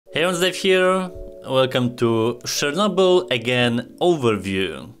Hey, everyone's Dave here. Welcome to Chernobyl again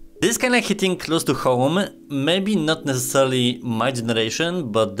overview. This kind of hitting close to home, maybe not necessarily my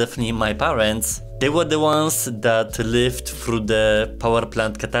generation, but definitely my parents. They were the ones that lived through the power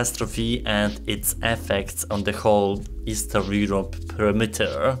plant catastrophe and its effects on the whole Eastern Europe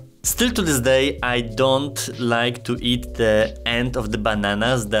perimeter. Still to this day, I don't like to eat the end of the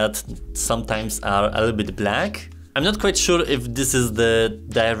bananas that sometimes are a little bit black. I'm not quite sure if this is the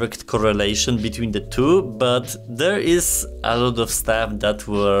direct correlation between the two, but there is a lot of stuff that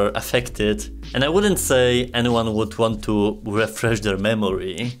were affected, and I wouldn't say anyone would want to refresh their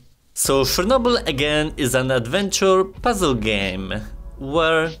memory. So Chernobyl again is an adventure puzzle game,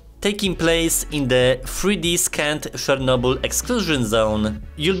 where taking place in the 3D scanned Chernobyl exclusion zone,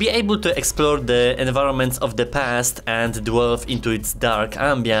 you'll be able to explore the environments of the past and delve into its dark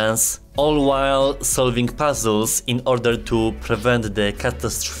ambience, all while solving puzzles in order to prevent the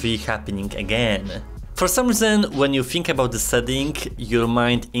catastrophe happening again. For some reason, when you think about the setting, your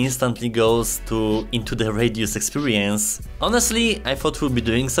mind instantly goes into the Radius experience. Honestly, I thought we'll be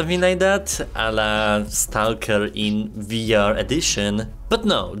doing something like that, a la Stalker in VR edition. But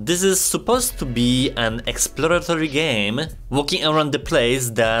no, this is supposed to be an exploratory game, walking around the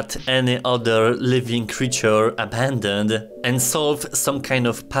place that any other living creature abandoned, and solve some kind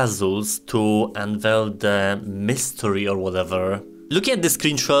of puzzles to unveil the mystery or whatever. Looking at the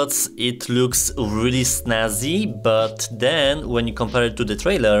screenshots, it looks really snazzy, but then when you compare it to the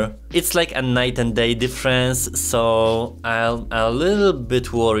trailer, it's like a night and day difference, so I'm a little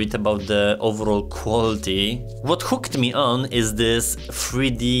bit worried about the overall quality. What hooked me on is this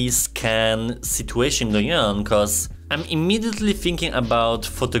 3D scan situation going on, cause I'm immediately thinking about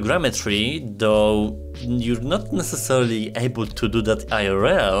photogrammetry, though you're not necessarily able to do that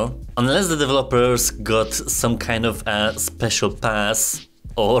IRL, unless the developers got some kind of a special pass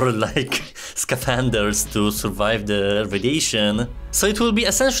or like scaphanders to survive the radiation. So it will be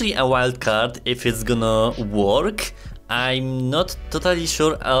essentially a wildcard if it's gonna work. I'm not totally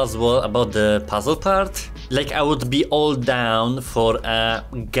sure as well about the puzzle part. Like, I would be all down for a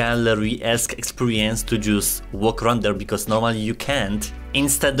gallery-esque experience to just walk around there because normally you can't,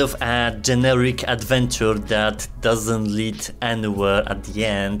 instead of a generic adventure that doesn't lead anywhere at the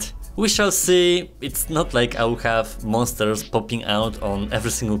end. We shall see. It's not like I will have monsters popping out on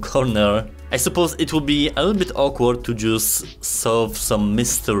every single corner. I suppose it will be a little bit awkward to just solve some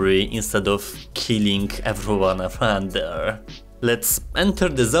mystery instead of killing everyone around there. Let's enter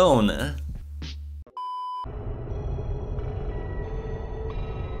the zone.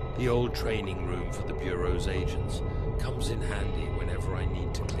 The old training room for the Bureau's agents comes in handy whenever I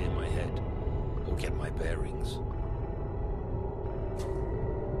need to clear my head or get my bearings.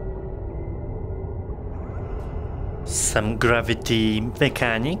 Some gravity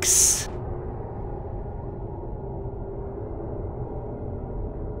mechanics.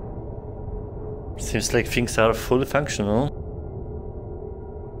 Seems like things are fully functional.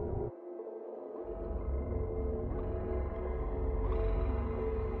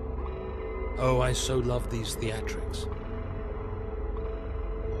 Oh, I so love these theatrics.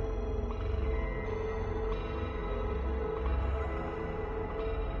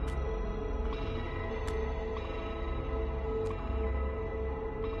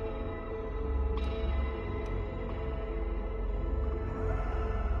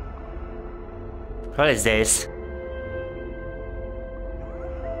 What is this?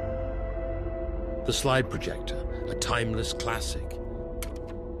 The slide projector, a timeless classic.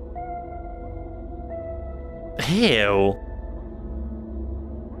 Ew.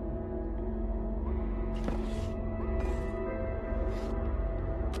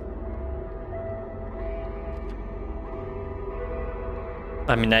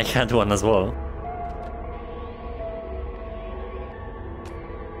 I mean, I had one as well.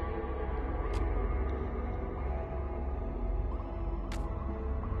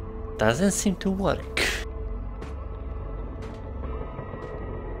 Doesn't seem to work.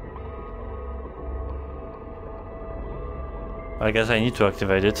 I guess I need to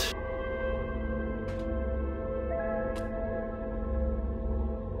activate it.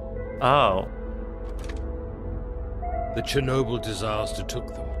 Oh. The Chernobyl disaster took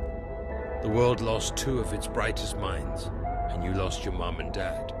them. The world lost two of its brightest minds, and you lost your mum and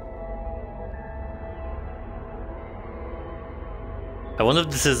dad. I wonder if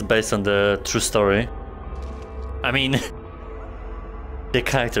this is based on the true story. I mean, the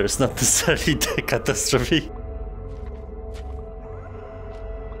characters, not necessarily the catastrophe.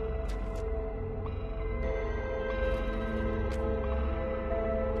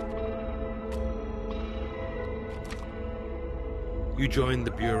 You joined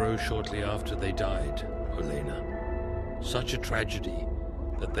the Bureau shortly after they died, Olena. Such a tragedy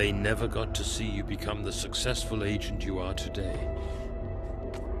that they never got to see you become the successful agent you are today.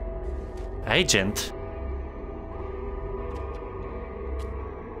 Agent?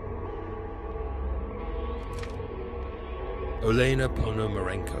 Olena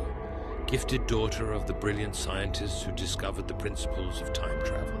Ponomarenko, gifted daughter of the brilliant scientists who discovered the principles of time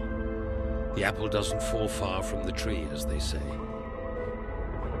travel. The apple doesn't fall far from the tree, as they say.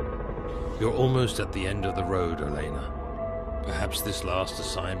 You're almost at the end of the road, Olena. Perhaps this last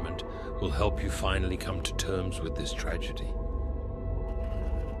assignment will help you finally come to terms with this tragedy.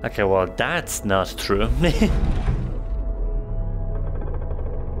 Okay, well, that's not true.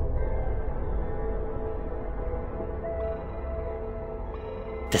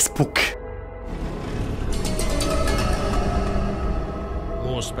 The spook.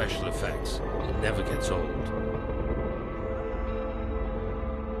 More special effects. It never gets old.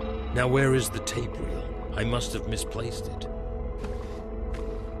 Now where is the tape reel? I must have misplaced it.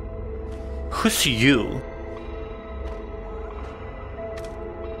 Who's you?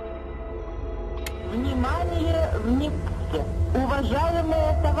 Внимание, внимание!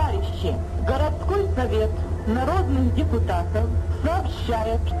 Уважаемые товарищи! Городской совет народных депутатов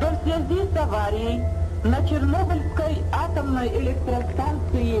сообщает, что в связи с аварией на Чернобыльской атомной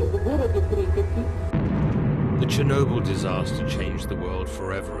электростанции в городе Припяти. The Chernobyl disaster changed the world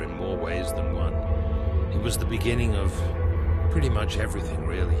forever in more ways than one. It was the beginning of pretty much everything,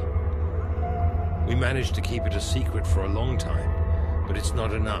 really. We managed to keep it a secret for a long time, but it's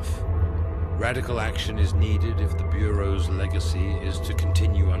not enough. Radical action is needed if the Bureau's legacy is to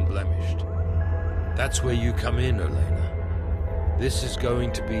continue unblemished. That's where you come in, Olena. This is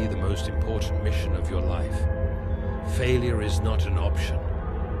going to be the most important mission of your life. Failure is not an option.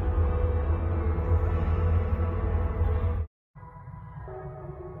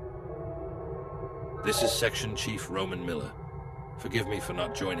 This is Section Chief Roman Miller. Forgive me for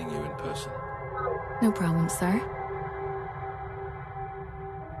not joining you in person. No problem, sir.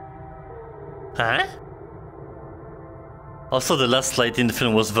 Huh? Also, the last slide in the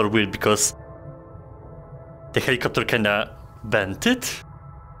film was very weird because the helicopter kinda bent it.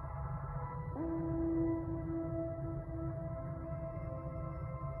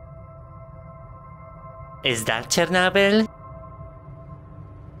 Is that Chernobyl?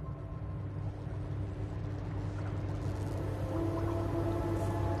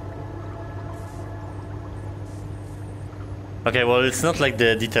 Okay, well, it's not like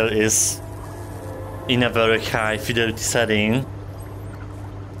the detail is in a very high fidelity setting.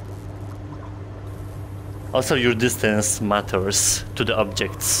 Also, your distance matters to the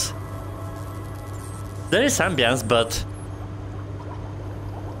objects. There is ambience, but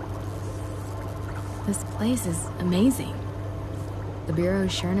This place is amazing. The Bureau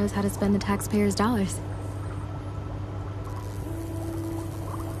sure knows how to spend the taxpayers' dollars.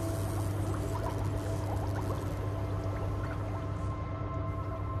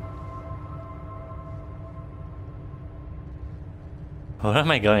 where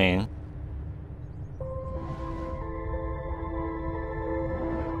am I going?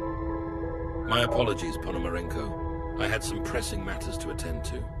 My apologies, Ponomarenko. I had some pressing matters to attend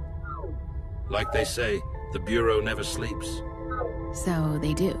to. Like they say, the Bureau never sleeps. So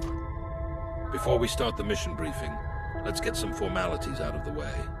they do. Before we start the mission briefing, let's get some formalities out of the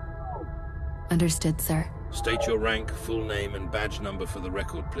way. Understood, sir. State your rank, full name, and badge number for the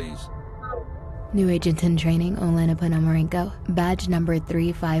record, please. New agent in training, Olena Ponomarenko. Badge number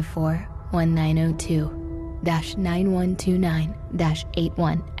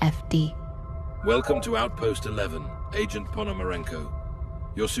 354-1902-9129-81FD. Welcome to Outpost 11, Agent Ponomarenko.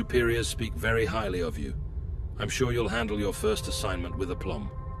 Your superiors speak very highly of you. I'm sure you'll handle your first assignment with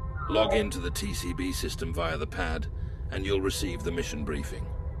aplomb. Log into the TCB system via the pad, and you'll receive the mission briefing.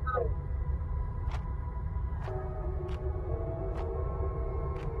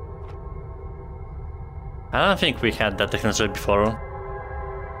 I don't think we had that technology before.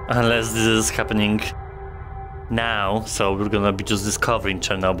 Unless this is happening now, so we're gonna be just discovering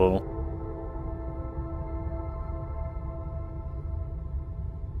Chernobyl.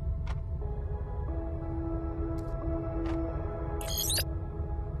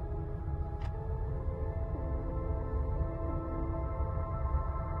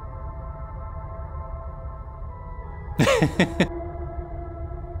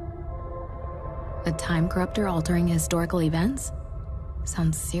 A time corruptor altering historical events?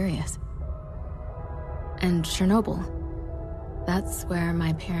 Sounds serious. And Chernobyl. That's where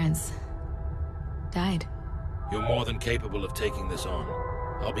my parents died. You're more than capable of taking this on.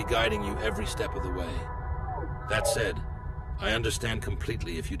 I'll be guiding you every step of the way. That said, I understand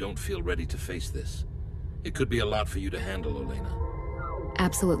completely if you don't feel ready to face this. It could be a lot for you to handle, Olena.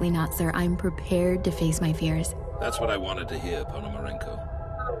 Absolutely not, sir. I'm prepared to face my fears. That's what I wanted to hear,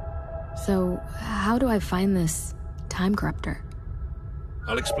 Ponomarenko. So, how do I find this time corruptor?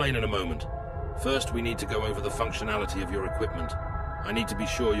 I'll explain in a moment. First, we need to go over the functionality of your equipment. I need to be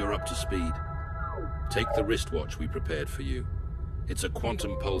sure you're up to speed. Take the wristwatch we prepared for you. It's a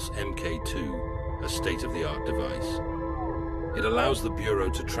Quantum Pulse MK2, a state-of-the-art device. It allows the Bureau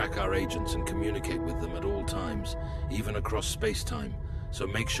to track our agents and communicate with them at all times, even across space-time, so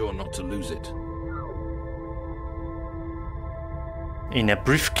make sure not to lose it. In a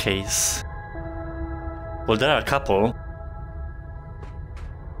briefcase. Well, there are a couple.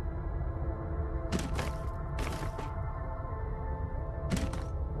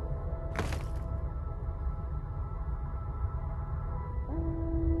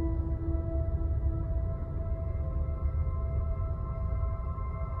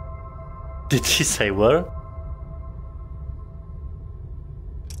 Did he say where?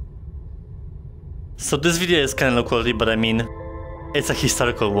 So this video is kinda low quality, but I mean, it's a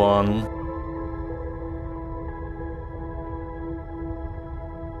historical one.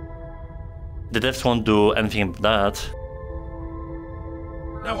 The devs won't do anything about that.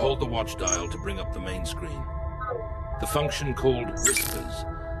 Now hold the watch dial to bring up the main screen. The function called Whispers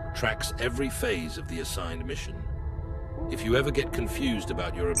tracks every phase of the assigned mission. If you ever get confused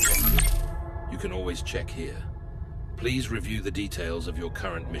about your objective, you can always check here. Please review the details of your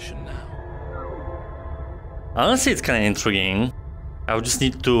current mission now. Honestly, it's kinda intriguing. I would just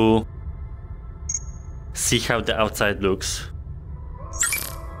need to see how the outside looks.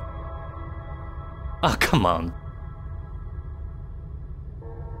 Oh, come on.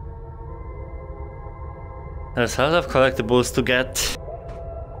 There's a lot of collectibles to get.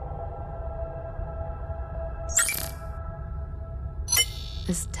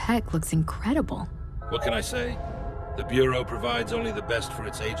 This tech looks incredible. What can I say? The Bureau provides only the best for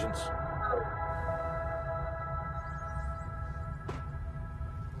its agents.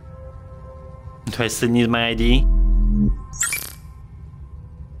 Do I still need my ID?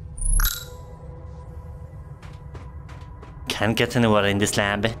 Can't get anywhere in this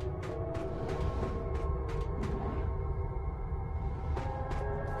lab.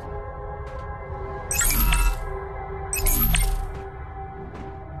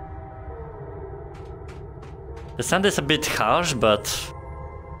 The sound is a bit harsh, but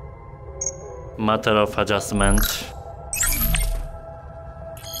matter of adjustment.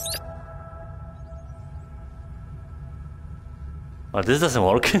 Well, this doesn't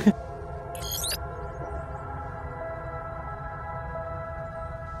work.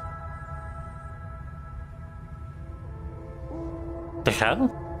 The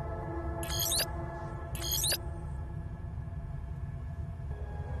hell?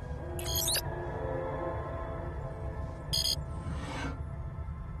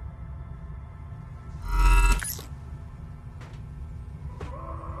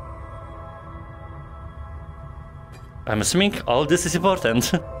 I'm assuming all this is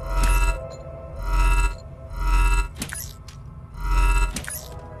important.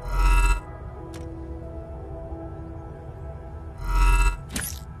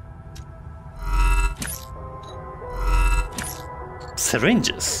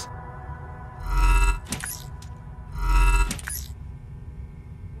 Syringes.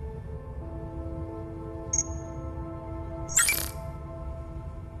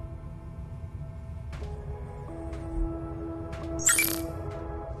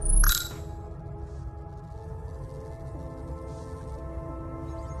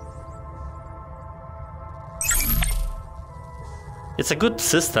 It's a good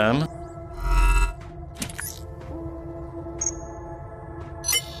system.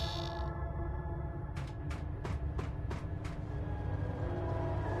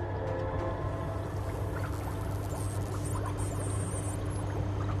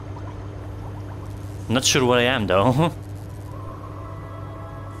 Not sure where I am though.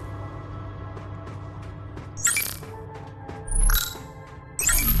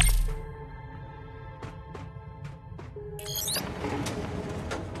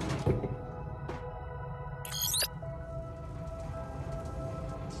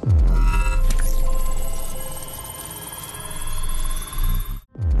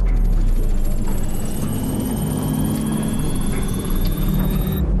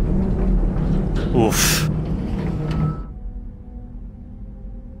 Oof.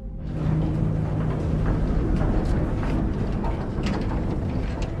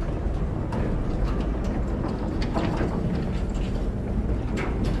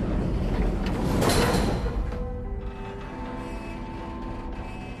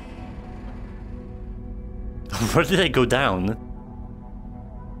 Where did I go down?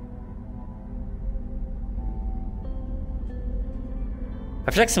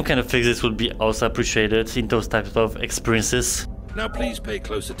 I feel like some kind of physics would be also appreciated in those types of experiences. Now please pay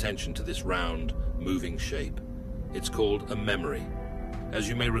close attention to this round, moving shape. It's called a memory. As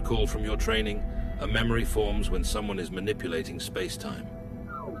you may recall from your training, a memory forms when someone is manipulating space-time.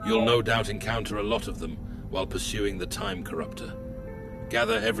 You'll no doubt encounter a lot of them while pursuing the time corruptor.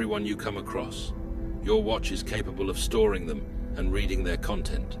 Gather everyone you come across. Your watch is capable of storing them and reading their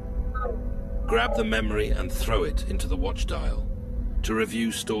content. Grab the memory and throw it into the watch dial. To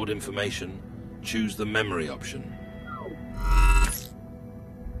review stored information, choose the memory option.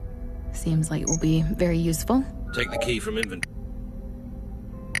 Seems like it will be very useful. Take the key from inventory.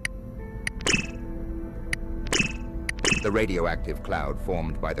 The radioactive cloud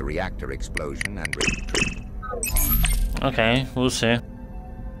formed by the reactor explosion and... Okay, we'll see.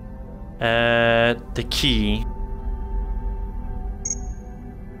 The key.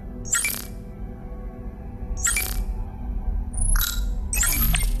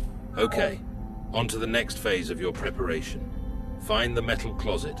 Okay, on to the next phase of your preparation. Find the metal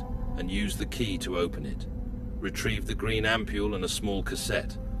closet and use the key to open it. Retrieve the green ampule and a small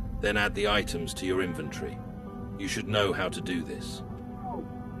cassette, then add the items to your inventory. You should know how to do this.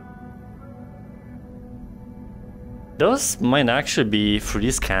 Those might actually be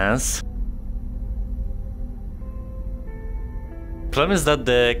 3D scans. Problem is that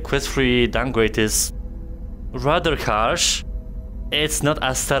the Quest 3 downgrade is rather harsh. It's not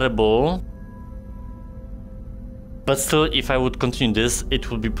as terrible. But still, if I would continue this, it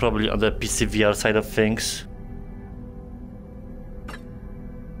would be probably on the PC VR side of things.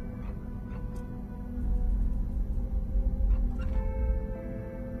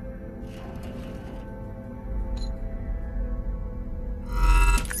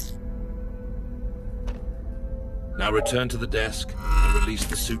 Now return to the desk and release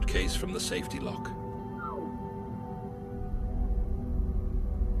the suitcase from the safety lock.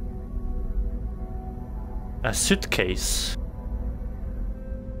 A suitcase.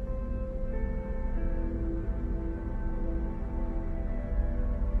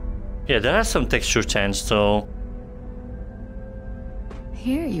 Yeah, there are some texture change, so...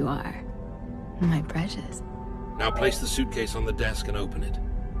 Here you are, my precious. Now place the suitcase on the desk and open it.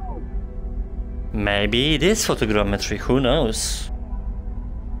 Maybe it is photogrammetry, who knows?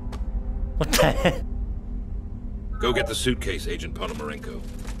 What the heck? Go get the suitcase, Agent Ponomarenko.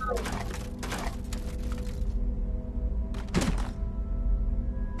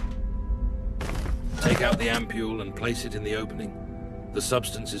 Take out the ampule and place it in the opening. The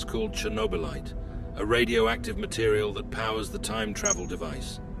substance is called Chernobylite, a radioactive material that powers the time travel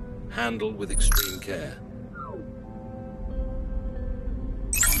device. Handle with extreme care.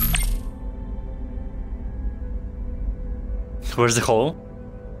 Where's the hole?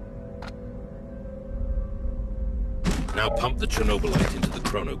 Now pump the Chernobylite into the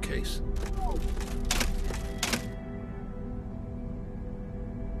chrono case.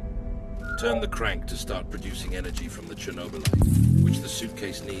 Turn the crank to start producing energy from the Chernobylite, which the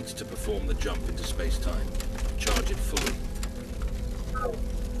suitcase needs to perform the jump into space-time. Charge it fully.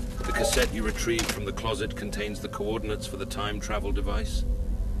 The cassette you retrieved from the closet contains the coordinates for the time travel device.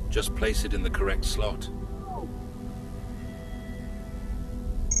 Just place it in the correct slot.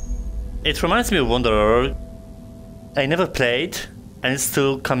 It reminds me of Wanderer. I never played, and it's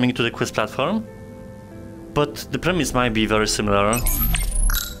still coming to the Quest platform. But the premise might be very similar.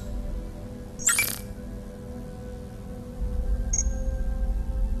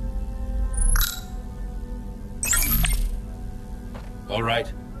 All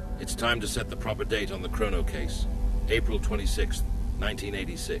right, it's time to set the proper date on the chrono case. April 26th,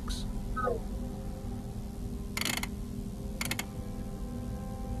 1986.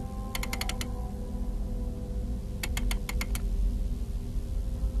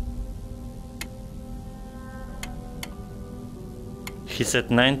 He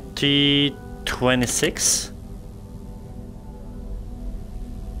said 1926.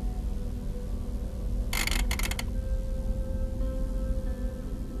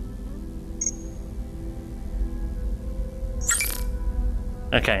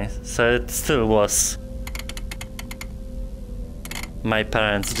 Okay, so it still was my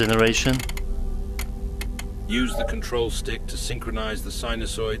parents' generation. Use the control stick to synchronize the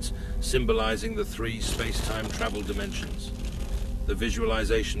sinusoids, symbolizing the 3 space-time travel dimensions. The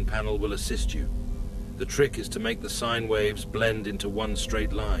visualization panel will assist you. The trick is to make the sine waves blend into one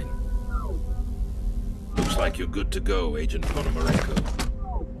straight line. Looks like you're good to go, Agent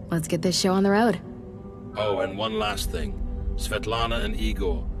Ponomarenko. Let's get this show on the road. Oh, and one last thing. Svetlana and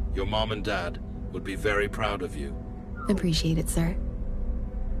Igor, your mom and dad, Would be very proud of you. Appreciate it, sir.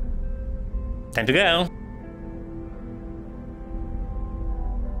 Time to go.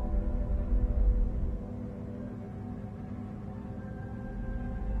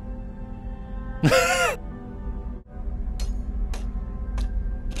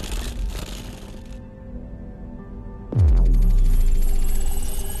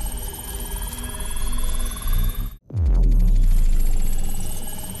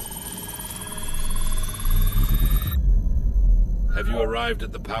 Have you arrived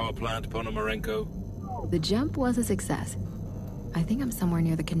at the power plant, Ponomarenko? The jump was a success. I think I'm somewhere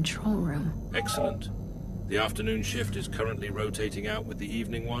near the control room. Excellent. The afternoon shift is currently rotating out with the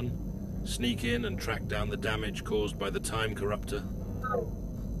evening one. Sneak in and track down the damage caused by the time corruptor.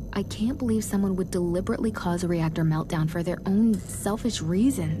 I can't believe someone would deliberately cause a reactor meltdown for their own selfish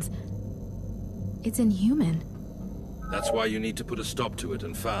reasons. It's inhuman. That's why you need to put a stop to it,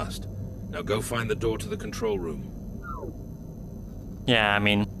 and fast. Now go find the door to the control room. Yeah, I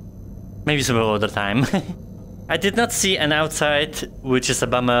mean, maybe some other time. I did not see an outside, which is a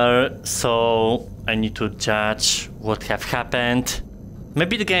bummer, so I need to judge what have happened.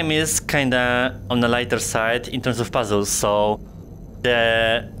 Maybe the game is kinda on the lighter side in terms of puzzles, so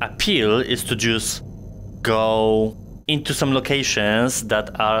the appeal is to just go into some locations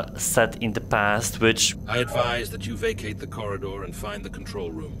that are set in the past, which... I advise that you vacate the corridor and find the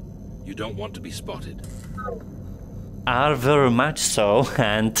control room. You don't want to be spotted. Are very much so,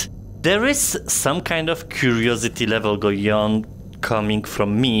 and there is some kind of curiosity level going on coming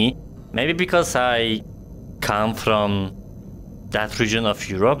from me. Maybe because I come from that region of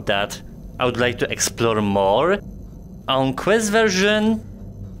Europe that I would like to explore more. On Quest version,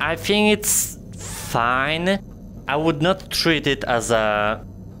 I think it's fine. I would not treat it as a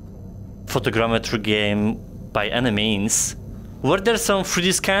photogrammetry game by any means. Were there some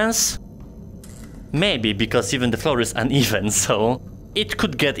 3D scans? Maybe, because even the floor is uneven, so it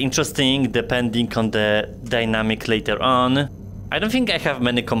could get interesting depending on the dynamic later on. I don't think I have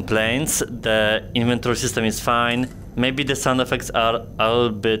many complaints. The inventory system is fine. Maybe the sound effects are a little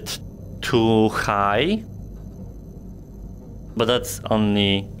bit too high, but that's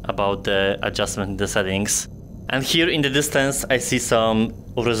only about the adjustment in the settings. And here in the distance I see some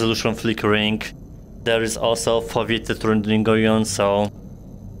resolution flickering. There is also foveated rendering going on, so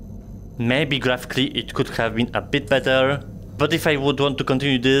maybe graphically it could have been a bit better. But if I would want to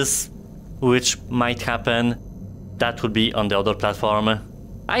continue this, which might happen, that would be on the other platform.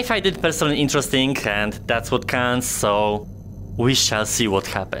 I find it personally interesting, and that's what counts, so we shall see what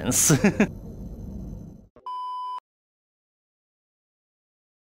happens.